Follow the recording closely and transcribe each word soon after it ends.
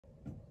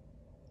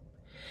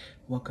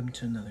Welcome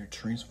to another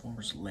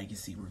Transformers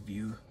Legacy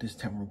review. This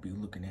time we'll be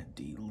looking at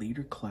the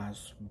Leader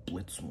Class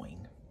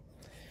Blitzwing.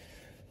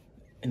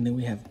 And then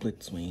we have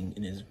Blitzwing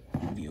in his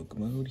vehicle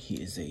mode.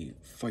 He is a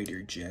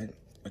fighter jet,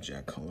 which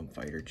I call him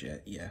fighter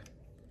jet, yeah.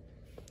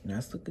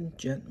 Nice looking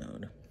jet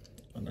mode.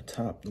 On the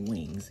top, the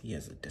wings, he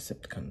has a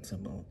Decepticon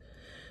symbol.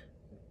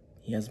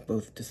 He has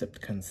both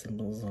Decepticon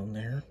symbols on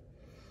there.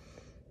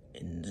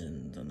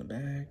 Engines on the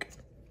back.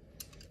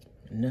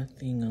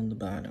 Nothing on the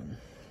bottom.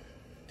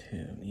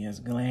 He has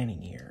a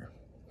landing gear.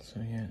 So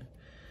yeah,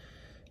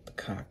 the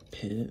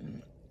cockpit,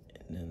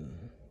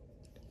 and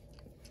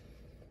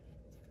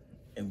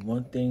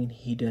one thing,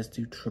 he does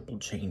do triple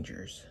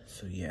changers.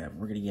 So yeah,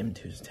 we're gonna get him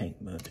to his tank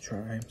mode to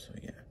try. So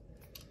yeah,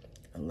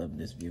 I love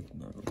this vehicle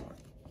mode a lot.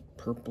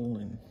 Purple,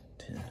 and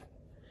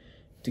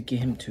to get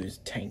him to his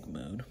tank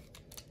mode.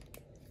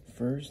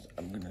 First,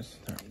 I'm gonna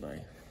start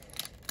by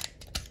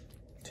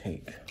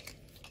take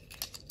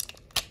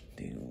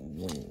the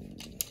wing.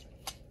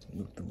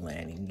 Move the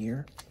landing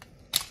gear.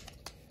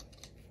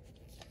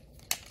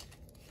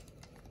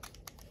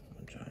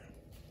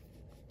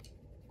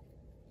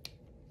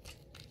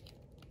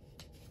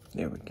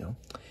 There we go.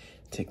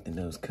 Take the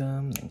nose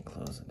cone and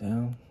close it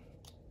down.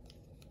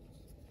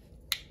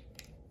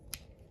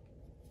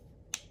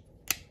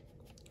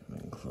 And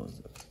then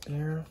close it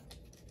there.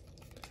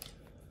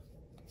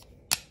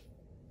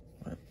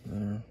 Right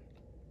there.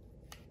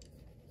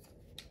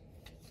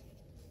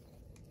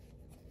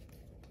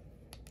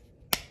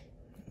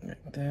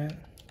 Like that,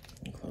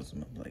 and close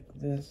them up like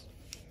this.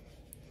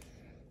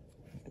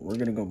 We're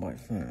gonna go by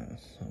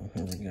fast, so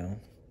here we go.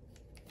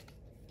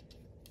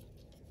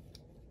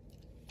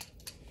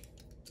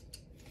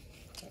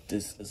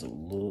 This is a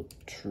little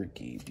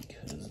tricky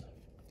because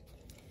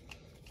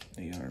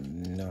they are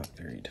not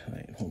very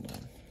tight. Hold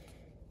on.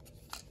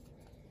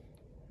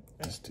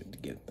 Just to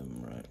get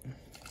them right.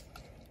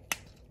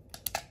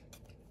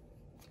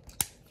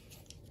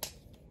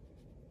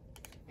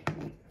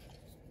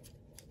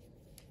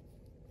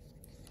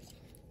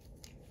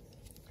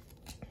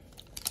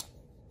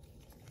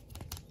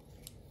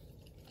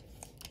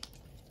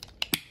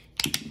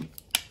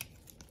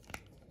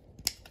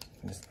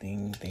 This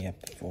thing, they have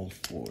to fold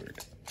forward.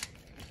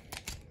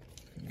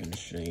 I'm gonna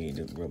show you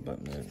the robot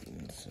mode.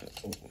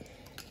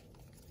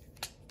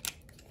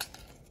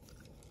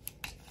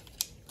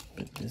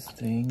 But this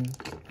thing,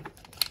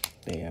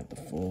 they have to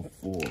fold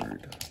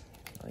forward.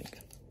 Like,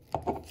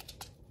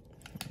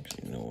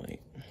 actually, no,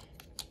 wait.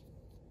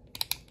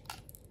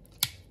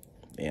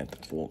 They have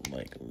to fold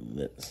like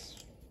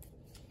this.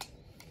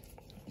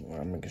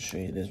 Well, I'm gonna show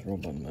you this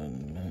robot mode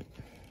in a minute.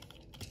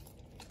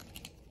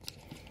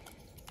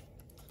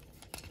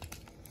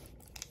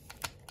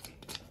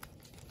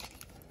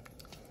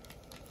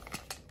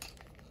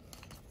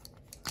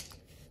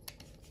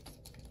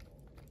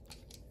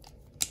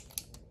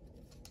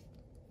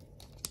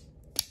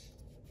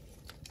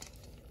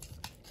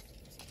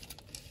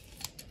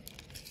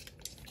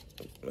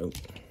 Nope.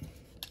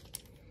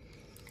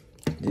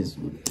 This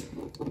one.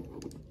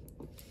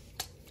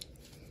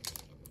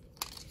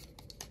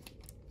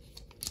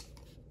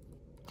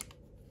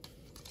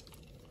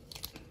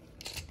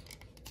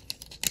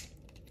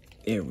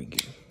 There we go.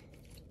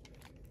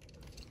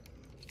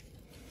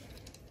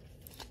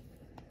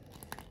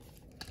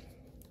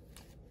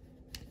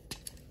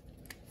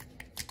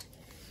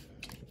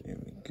 There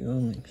we go.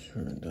 Make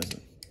sure it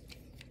doesn't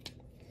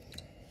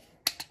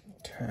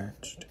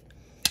attached.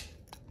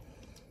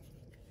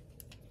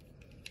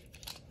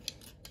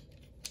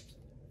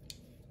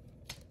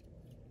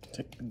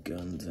 Take the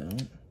guns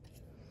out.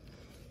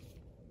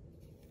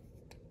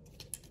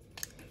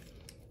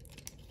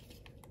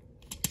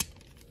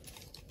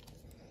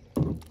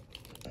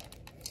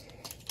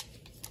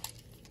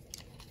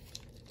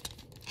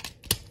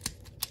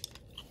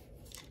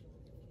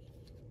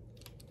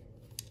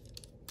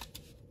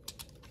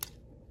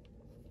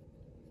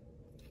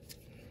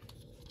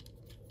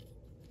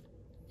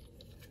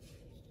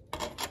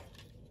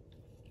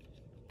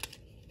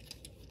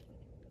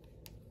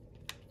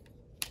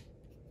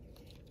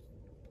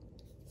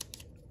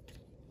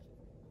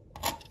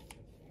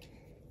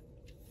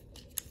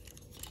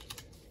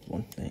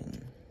 One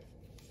thing.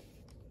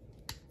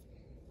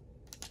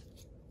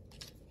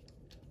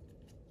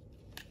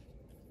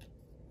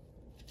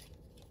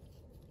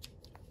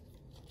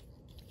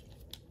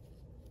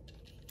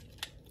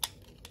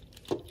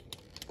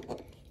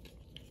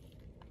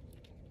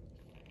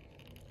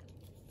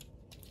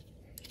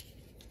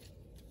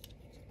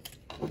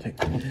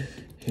 Take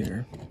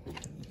here,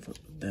 flip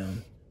it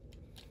down.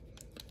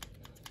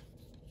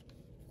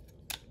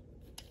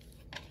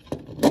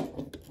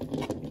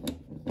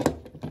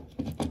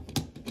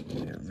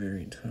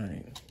 Very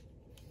tight.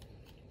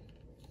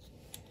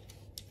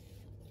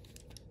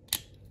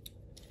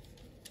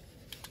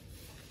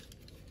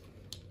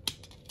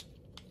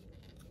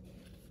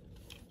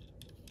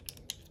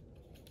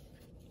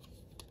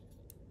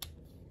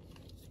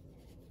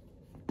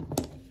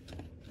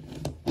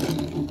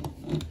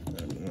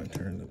 I'm going to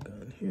turn the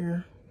gun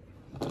here.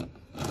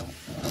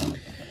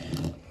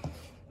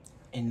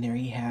 And there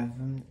you have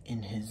him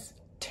in his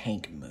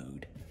tank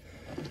mode.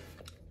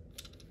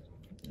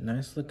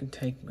 Nice looking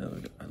tank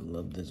mode. I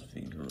love this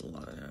figure a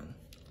lot now.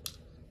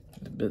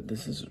 But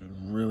this is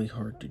really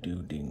hard to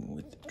do dealing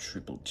with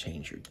triple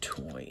changer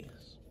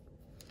toys.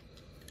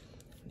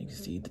 You can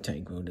see the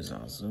tank mode is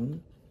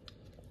awesome.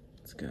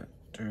 It's got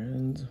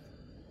turns,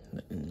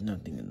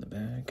 nothing in the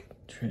back.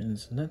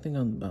 Trends, nothing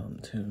on the bottom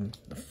too.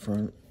 The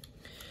front,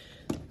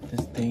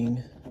 this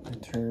thing, the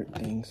turret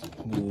things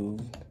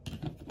move.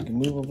 You can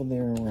move over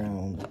there and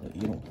around, but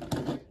you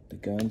don't. The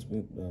guns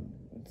move.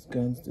 This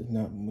guns does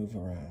not move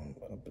around.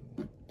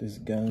 This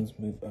guns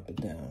move up and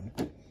down.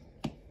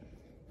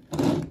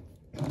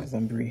 Because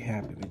I'm very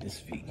happy with this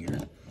figure.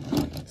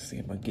 Let's see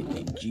if I get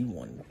a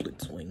G1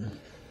 Blitzwing.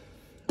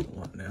 A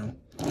lot now.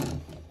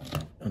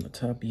 On the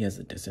top, he has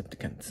a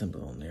Decepticon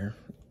symbol on there.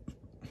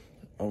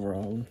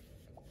 Overall,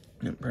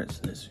 I'm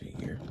impressed with this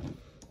figure,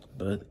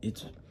 but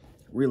it's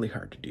really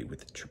hard to do with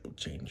the triple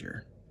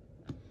changer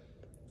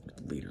with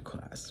the leader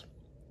class.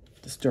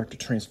 To start to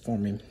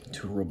transform him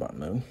to a robot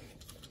mode,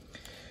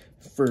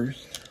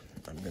 first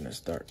I'm gonna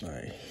start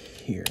by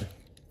here.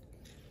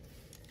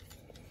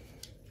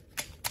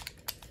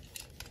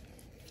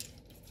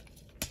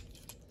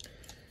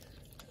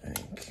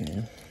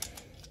 Okay.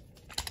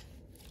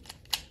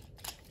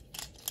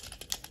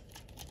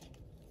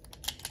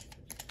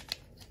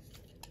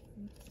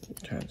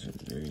 Attach it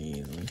very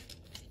easily.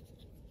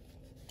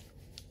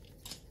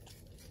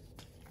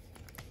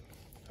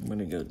 I'm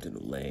gonna go to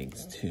the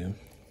legs too.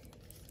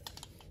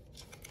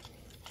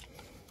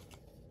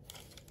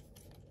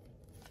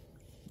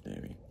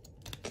 There we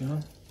go.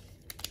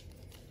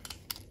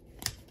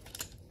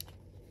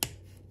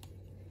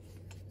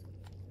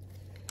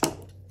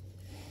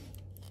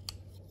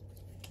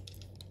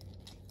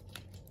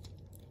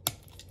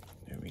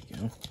 There we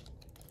go.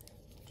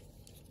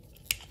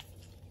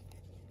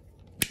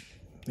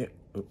 Yep.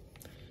 Oh.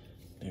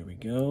 There we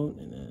go.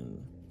 And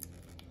then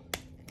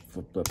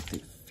flip up the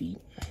feet.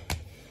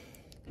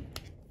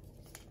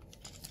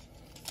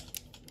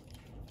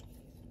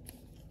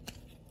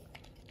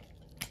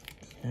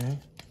 Okay.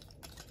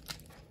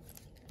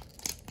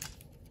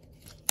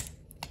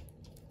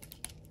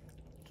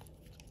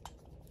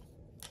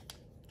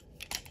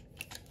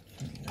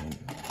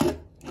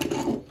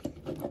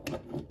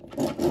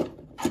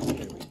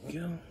 There we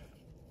go.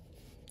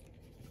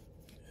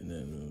 And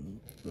then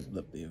flip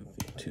up the other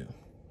feet too.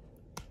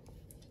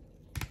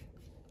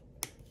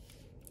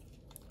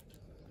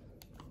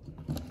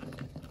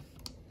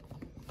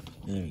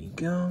 There you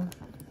go.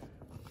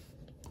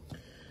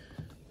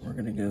 We're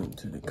gonna go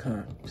to the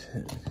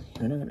cockpit.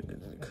 We're not gonna go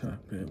to the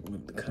cockpit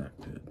with the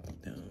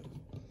cockpit down.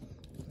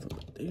 Flip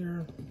it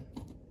there.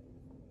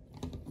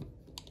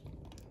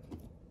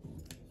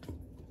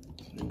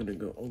 I'm gonna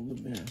go over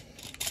there.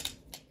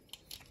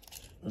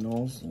 And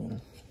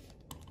also,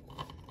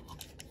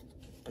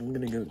 I'm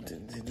gonna go to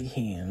the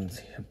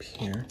hands up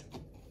here.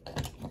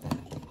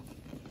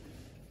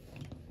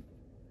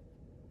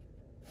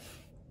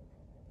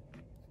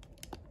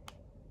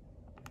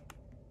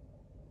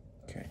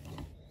 Okay.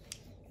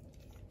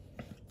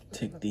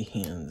 Take the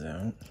hands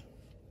out.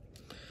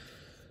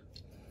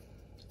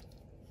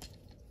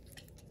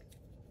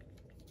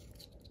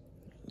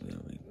 There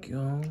we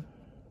go.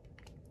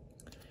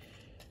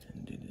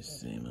 And do the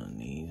same on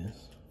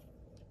these.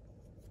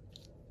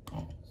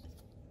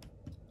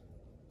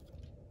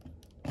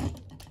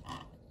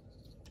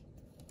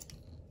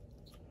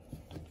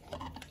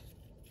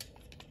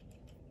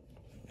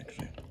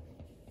 Actually,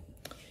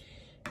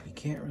 you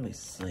can't really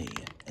see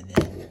it. And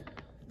then,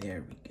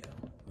 there we go.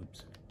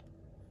 Oops.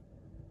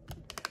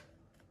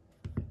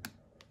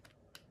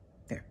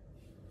 There.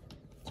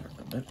 Sorry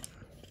about that.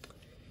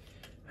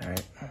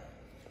 Alright.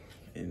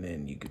 And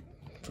then you could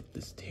flip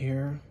this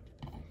here.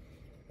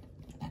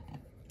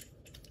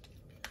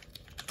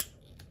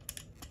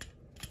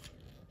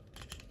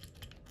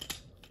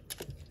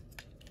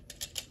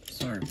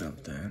 Sorry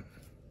about that.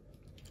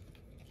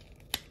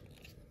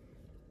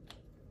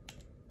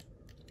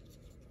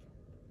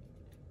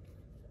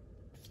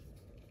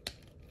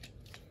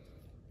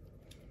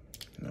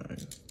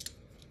 Nice.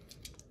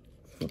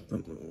 Flip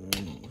them.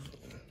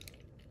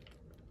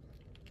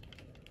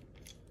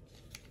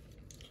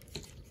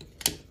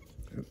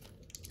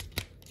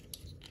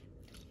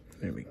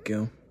 There we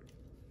go.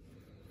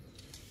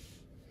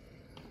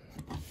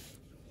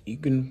 You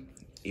can,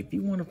 if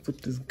you want to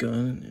put this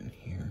gun in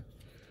here,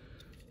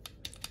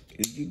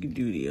 you can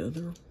do the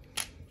other.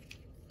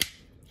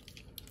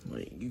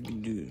 Like, you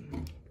can do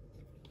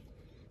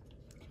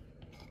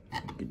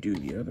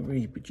the other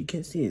way, but you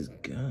can't see his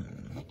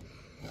gun.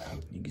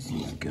 You can see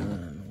his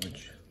gun,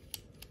 which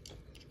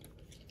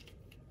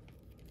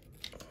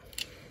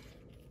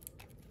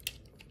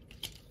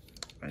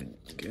I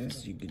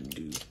guess you can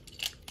do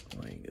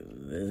like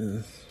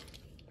this.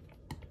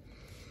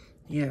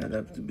 Yeah,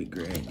 that would be a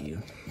great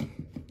idea.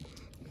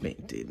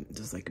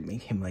 Just like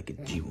make him like a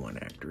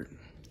G1 actor.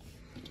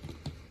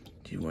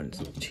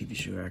 G1's a TV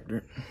show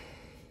actor.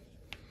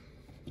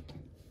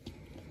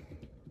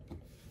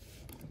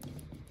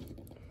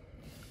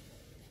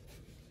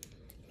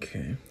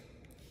 Okay.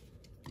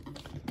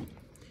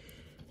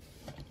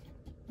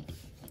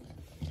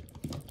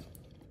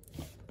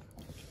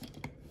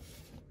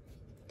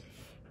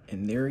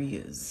 And there he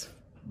is,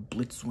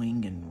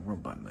 Blitzwing in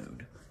robot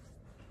mode.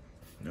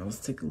 Now let's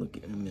take a look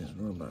at him in his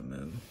robot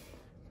mode,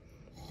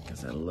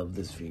 because I love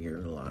this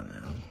figure a lot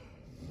now.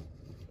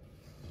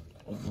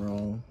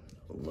 Overall,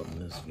 I love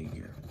this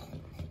figure.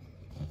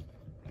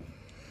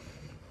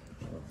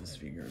 I love this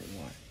figure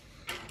a lot.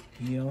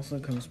 He also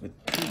comes with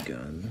 2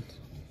 guns.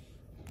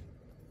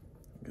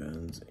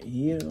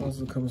 He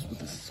also comes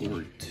with a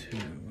sword too,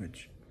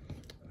 which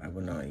I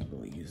would not able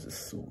to use a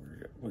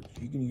sword. But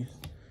you can use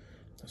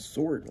a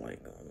sword like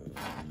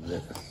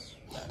this,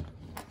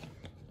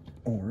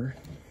 or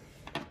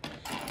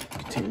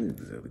take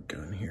this other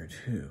gun here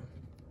too.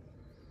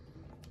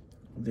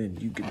 Then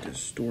you can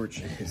distort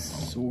his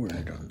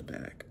sword on the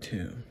back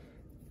too,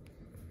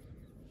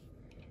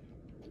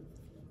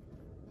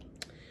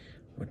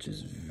 which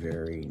is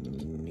very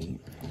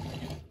neat.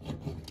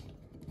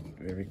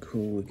 Very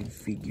cool looking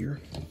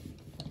figure.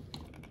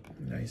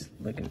 Nice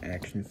looking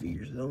action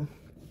figures though.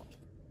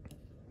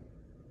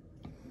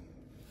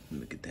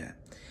 Look at that.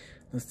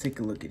 Let's take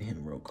a look at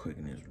him real quick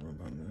in his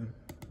robot mode.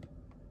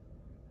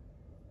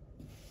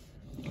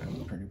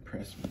 I'm pretty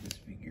impressed with this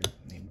figure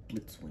named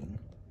Blitzwing.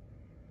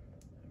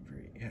 I'm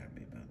very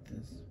happy about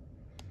this.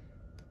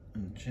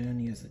 And Jen,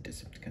 he has a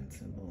Decepticon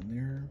symbol in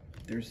there.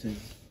 There's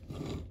his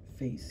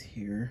face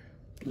here,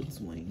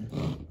 Blitzwing.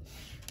 On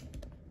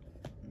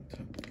top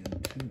of the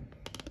gun too.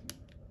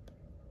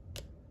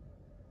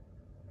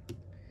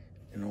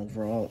 And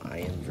overall, I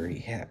am very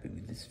happy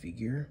with this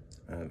figure.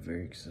 I'm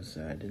very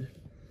excited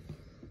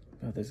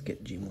about this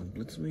Get G1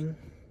 Blitzwing.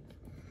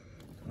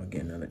 I'll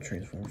get another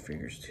Transformer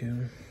figures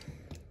too.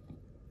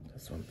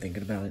 That's what I'm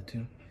thinking about it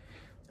too.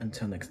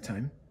 Until next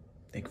time,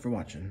 thank you for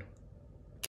watching.